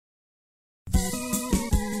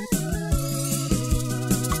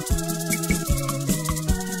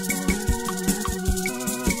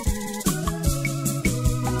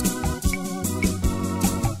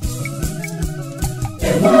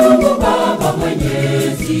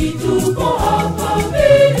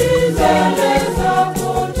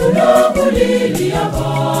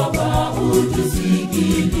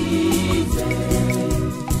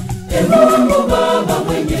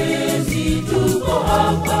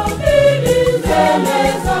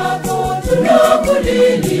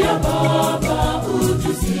tulilia Baba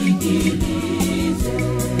utusikilize.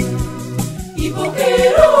 Ipokee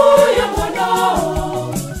roho ya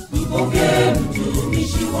mwanao, mpokee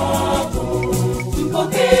mtumishi wako,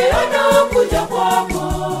 mpokee anakuja kwako,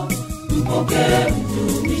 mpokee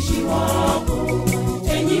mtumishi wako.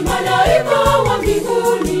 Enyi malaika wa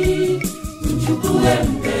mbinguni, mchukue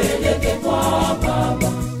mpeleke kwa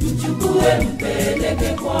Baba, mchukue mpeleke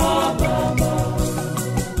kwa Baba.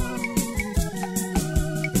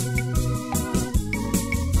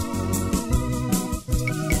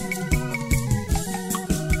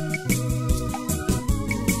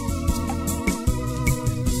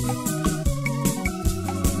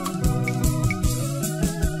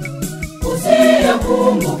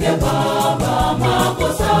 Usiyakumbuke Baba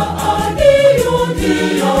makosa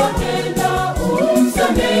aliyotenda,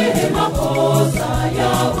 umsamehe makosa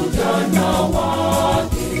ya ujana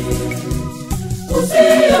wake.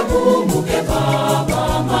 Usiyakumbuke Baba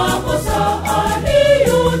makosa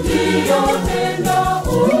aliyotenda,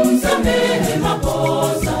 umsamehe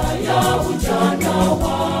makosa ya ujana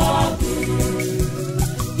wake.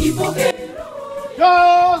 Ipokee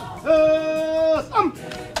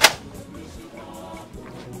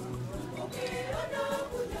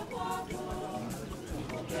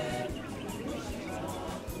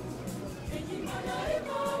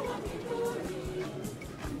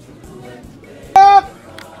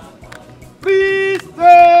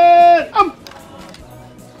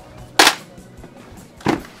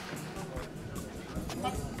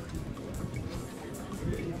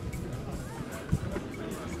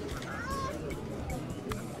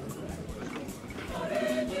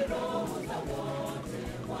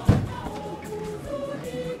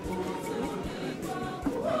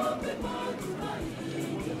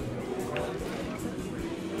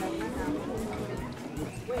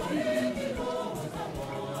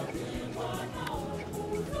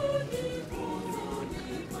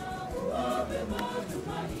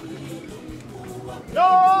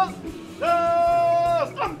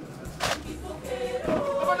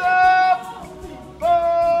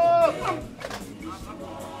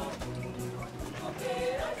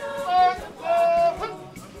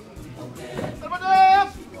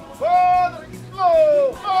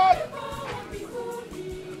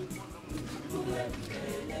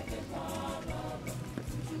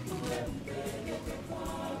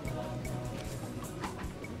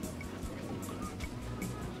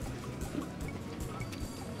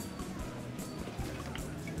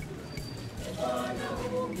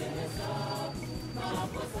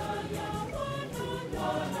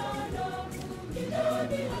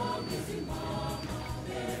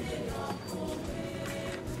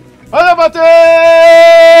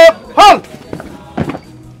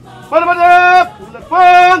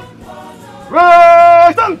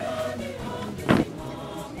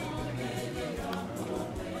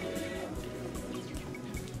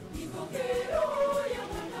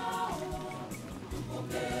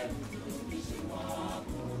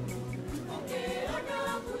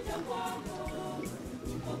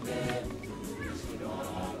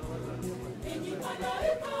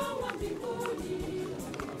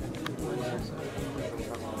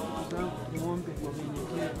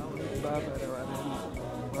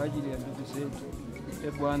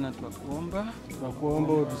Bwana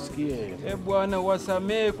twakuomba utusikie. Bwana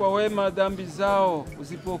wasamehe kwa wema dhambi zao,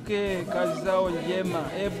 usipokee kazi zao njema.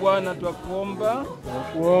 Bwana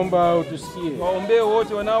twakuomba utusikie. Waombee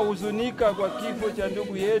wote wanaohuzunika kwa kifo cha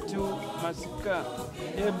ndugu yetu Masika.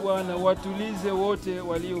 Bwana watulize wote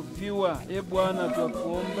waliofiwa. Bwana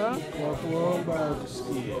twakuomba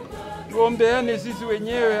utusikie. Tuombeane sisi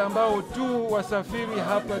wenyewe ambao tu wasafiri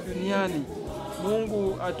hapa duniani.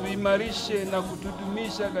 Mungu atuimarishe na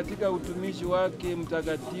kutudumisha katika utumishi wake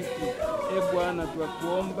mtakatifu. Bwana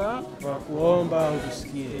twakuomba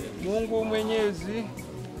utusikie. Mungu Mwenyezi,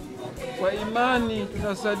 kwa imani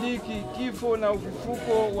tunasadiki kifo na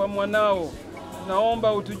ufufuko wa mwanao.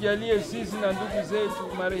 Naomba utujalie sisi na ndugu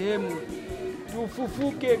zetu marehemu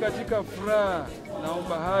tufufuke katika furaha.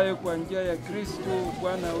 Naomba hayo kwa njia ya Kristo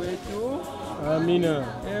Bwana wetu. Amina.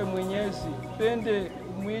 Mwenyezi,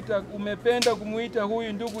 umependa kumuita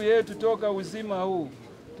huyu ndugu yetu toka uzima huu.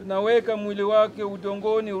 Tunaweka mwili wake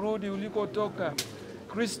udongoni urudi ulikotoka.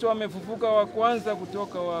 Kristo amefufuka wa kwanza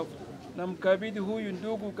kutoka wafu. Na mkabidhi huyu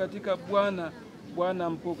ndugu katika Bwana. Bwana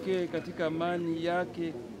mpokee katika amani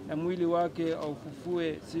yake na mwili wake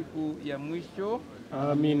aufufue siku ya mwisho.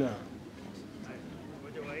 Amina.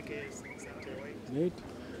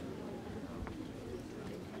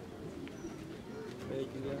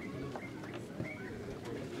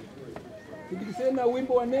 Tukisema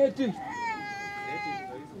wimbo wa neti.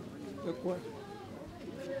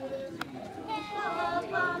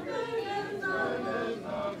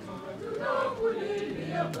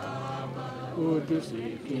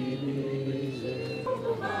 Utusikilize.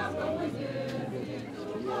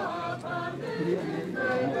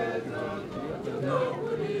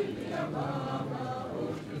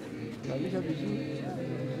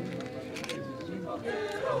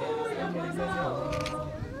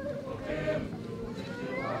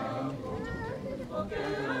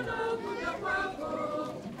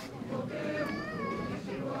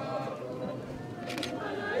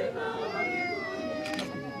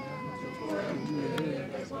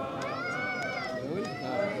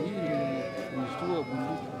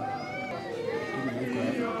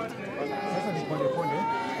 Sasa ni pole pole.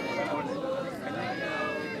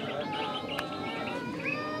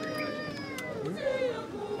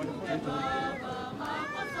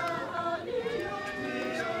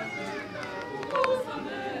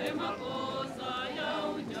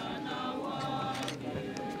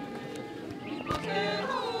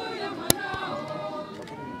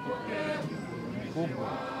 Pombo.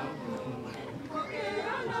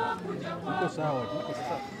 Iko sawa, iko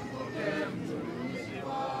sawa.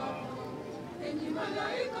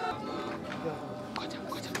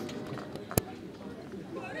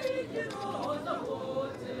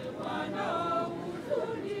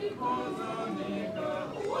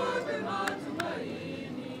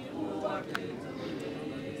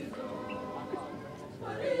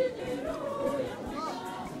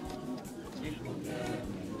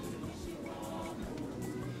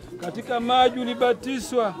 Katika maji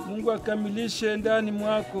ulibatizwa, Mungu akamilishe ndani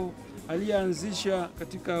mwako aliyeanzisha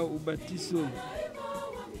katika ubatizo.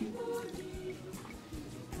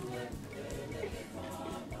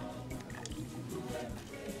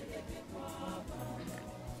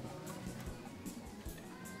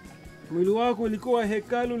 Mwili wako ulikuwa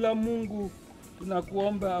hekalu la Mungu,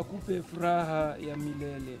 tunakuomba akupe furaha ya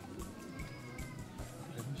milele.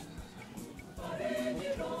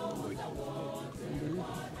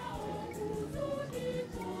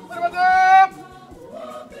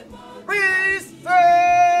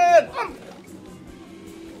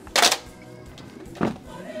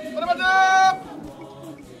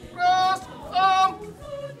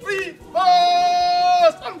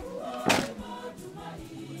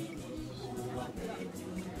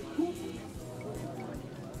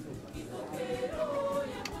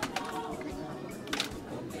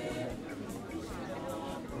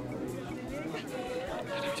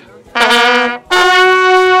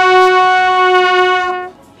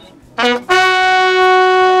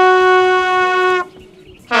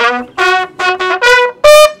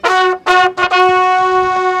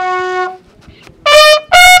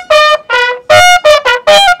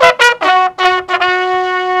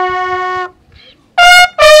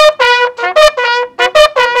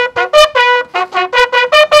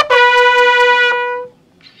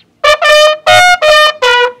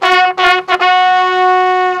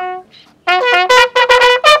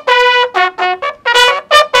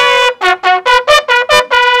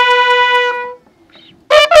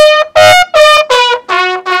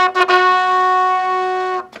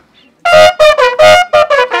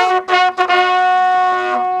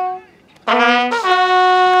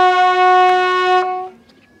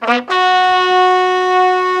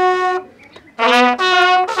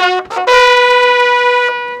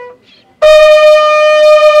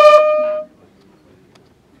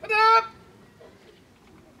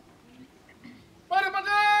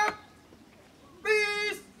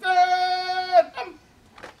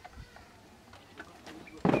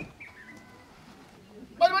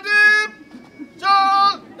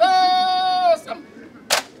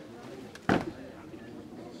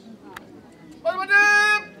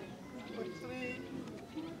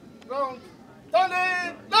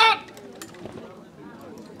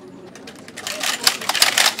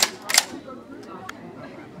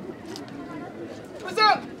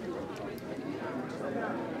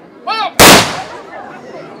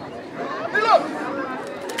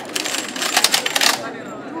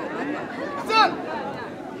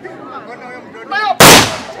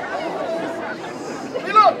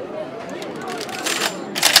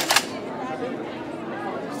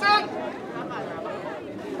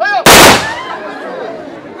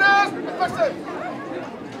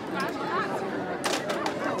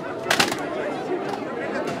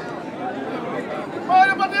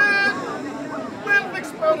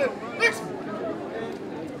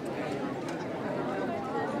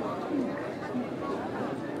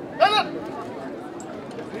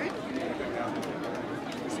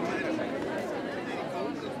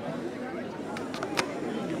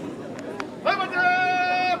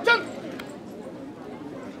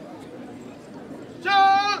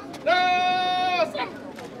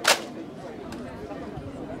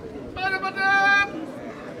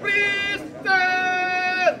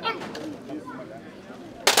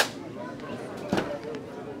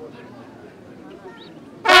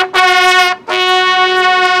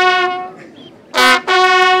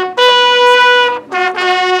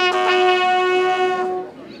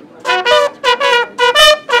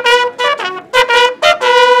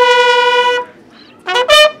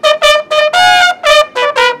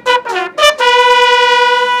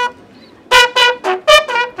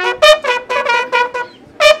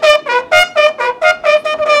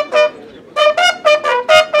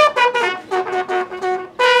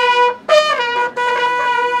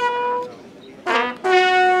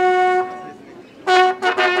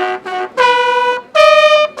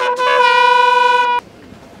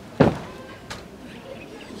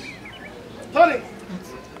 Turning.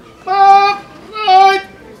 Back. Right.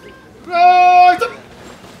 Right.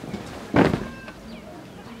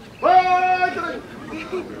 Right.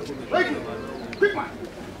 Right. Quick man.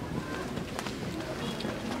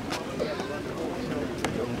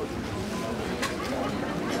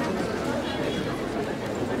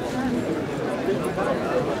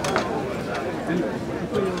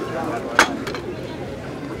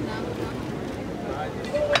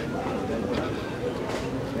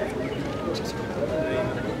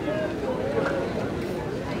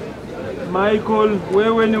 Michael,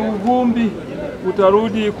 wewe ni uvumbi,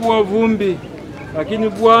 utarudi kuwa vumbi, lakini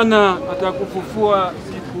Bwana atakufufua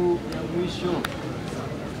siku ya mwisho.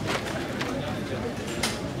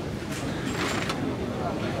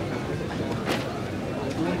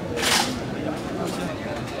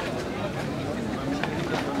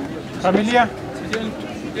 Familia.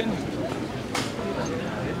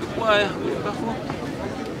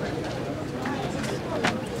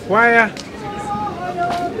 Kwaya.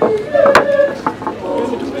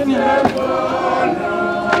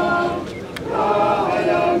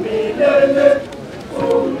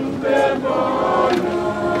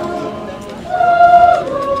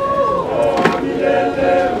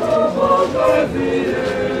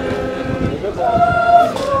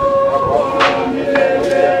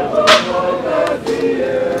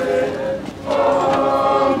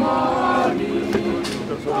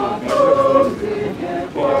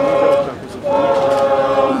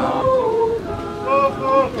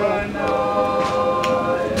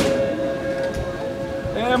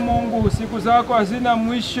 Mungu, siku zako hazina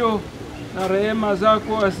mwisho na rehema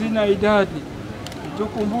zako hazina idadi.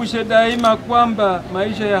 Tukumbushe daima kwamba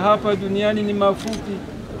maisha ya hapa duniani ni mafupi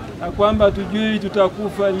na kwamba tujui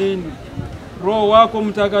tutakufa lini. Roho wako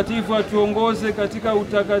Mtakatifu atuongoze katika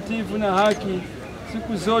utakatifu na haki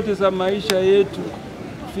siku zote za maisha yetu.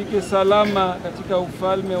 Tufike salama katika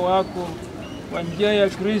ufalme wako kwa njia ya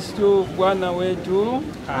Kristo Bwana wetu.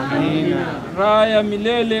 Amina. Raha ya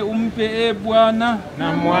milele umpe Bwana,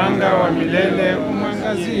 Na mwanga wa milele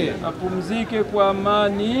umwangazie. apumzike kwa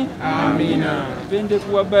amani. Amina. Pende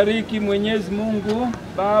kuwabariki Mwenyezi Mungu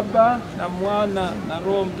Baba na Mwana na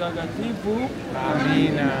Roho Mtakatifu.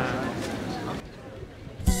 Amina.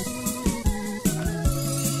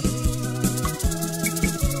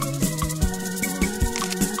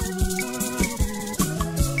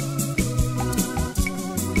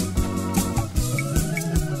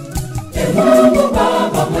 Mungu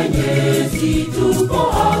Baba Mwenyezi, tuko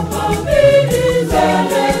hapa mbele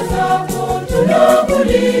zako,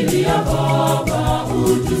 tunakulilia Baba,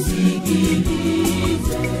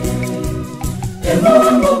 utusikilize.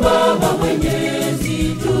 Mungu Baba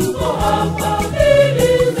Mwenyezi, tuko hapa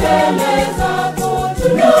mbele zako,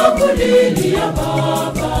 tunakulilia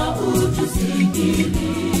Baba,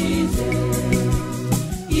 utusikilize.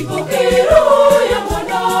 Ipokee roho ya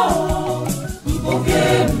mwanao,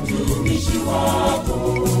 mpokee mtumishi wako,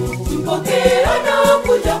 mpokee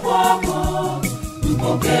anakuja kwako,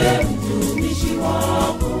 mpokee mtumishi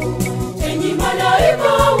wako. Enyi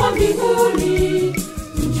malaika wa mbinguni,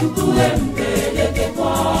 mchukue mpeleke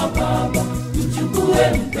kwa Baba, mchukue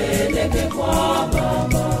mpeleke kwa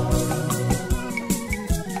Baba.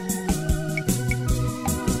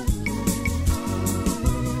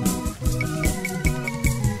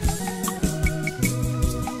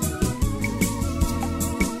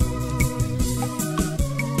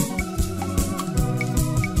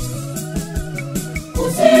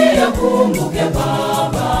 Usiyakumbuke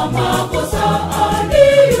Baba makosa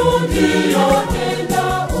aliyotenda,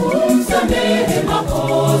 umsamehe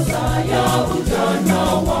makosa ya ujana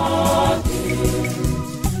wake.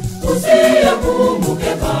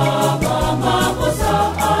 Usiyakumbuke Baba makosa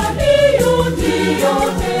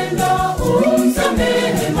aliyotenda,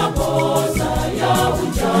 umsamehe makosa ya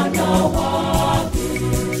ujana wake.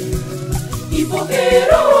 Ipokee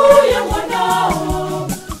roho ya mwanao,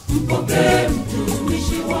 mpokee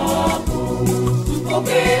mtumishi wako,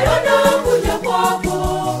 mpokee anakuja kwako,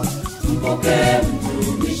 mpokee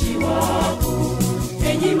mtumishi wako.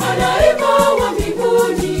 Enyi malaika wa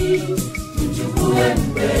mbinguni, mchukue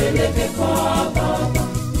mpeleke kwa Baba,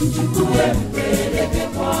 mchukue mpeleke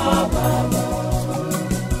kwa Baba.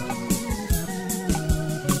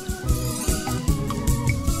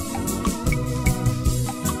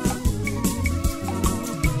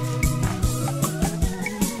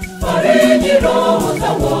 Fariji roho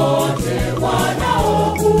za wote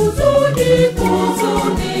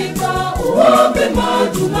wanaohuzunika, uwape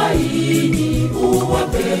matumaini,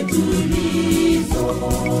 uwape tulizo.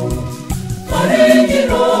 Fariji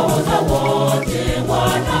roho za wote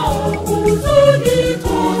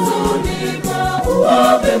wanaohuzunika,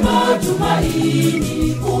 uwape uwape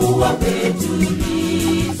matumaini, uwape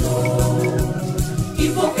tulizo.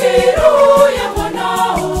 Ipokee roho ya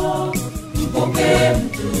mwanao, mpokee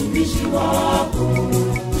mtumishi wako,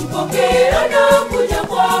 mpokee anakuja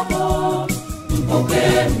kwako,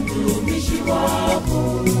 mpokee mtumishi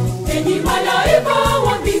wako. Enyi malaika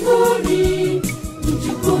wa mbinguni,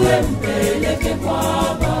 mchukue mpeleke kwa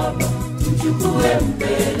Baba, mchukue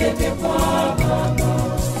mpeleke kwa Baba.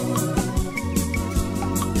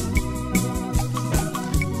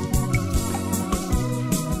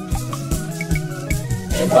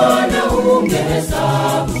 Bwana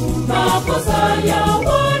ungehesabu makosa ya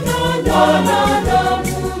wanadamu,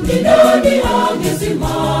 ni nani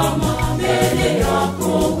angesimama mbele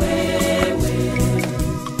yako wewe?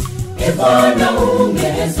 Bwana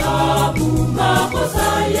ungehesabu makosa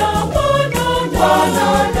ya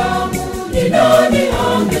wanadamu, ni nani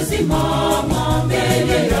angesimama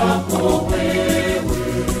mbele yako wewe?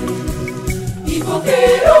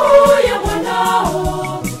 Ipokee roho ya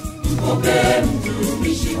mwanao, mpokee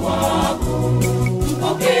mtumishi wako,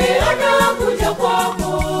 mpokee anakuja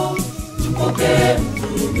kwako, mpokee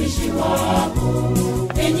mtumishi wako.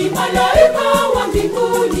 Enyi malaika wa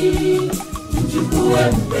mbinguni, mchukue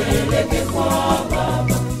mpeleke kwa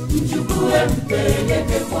Baba, mchukue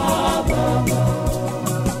mpeleke kwa Baba.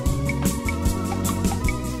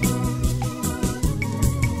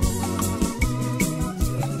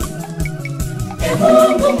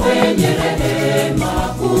 Mungu mwenye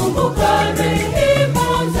rehema, kumbuka rehema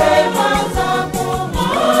zako,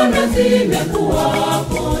 maana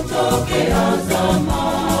zimekuwako tokea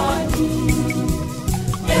zamani.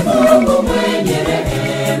 Mungu mwenye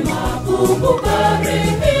rehema, kumbuka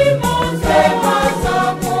rehema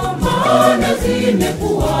zako, maana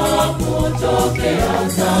zimekuwako tokea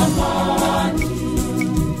zamani.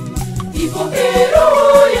 Ipokee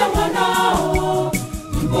roho ya mwanao,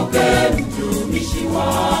 mpokee mtumishi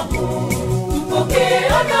wako, mpokee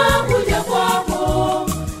anakuja kwako,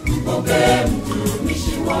 mpokee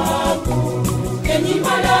mtumishi wako. Enyi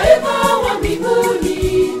malaika wa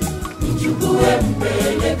mbinguni, mchukue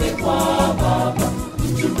mpeleke kwa Baba,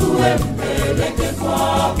 mchukue mpeleke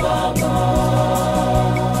kwa Baba.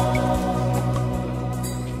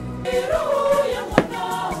 Roho ya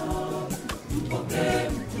mwanao, mpokee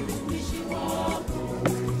mtumishi wako,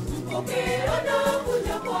 mpokee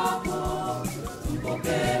anakuja kwako,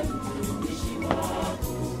 mpokee mtumishi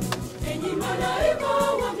wako. Enyi malaika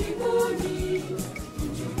wa mbinguni,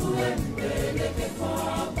 mchukue mpeleke kwa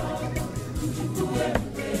Baba, mchukue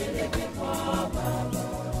mpeleke kwa Baba.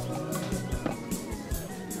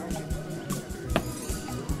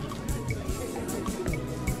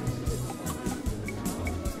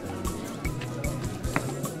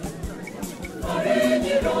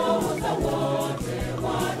 Fariji roho za wote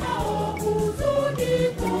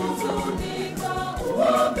wanaohuzunika,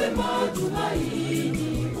 uwape matumaini,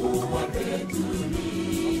 uwape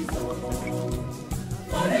tulizo.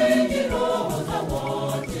 Fariji roho za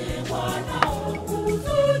wote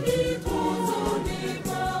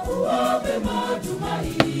wanaohuzunika, uwape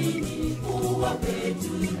matumaini, uwape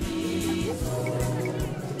tulizo.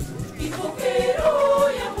 Ipokee roho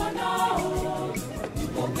ya mwanao,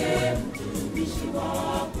 mpokee mtumishi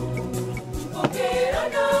wako, mpokee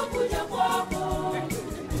anakuja kwako,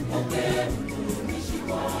 mpokee mtumishi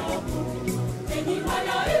wako. Enyi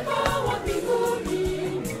malaika wa mbinguni,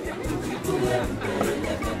 mchukue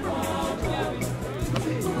mpeleke kwa Baba,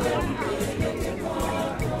 mchukue mpeleke kwa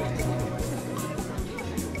Baba.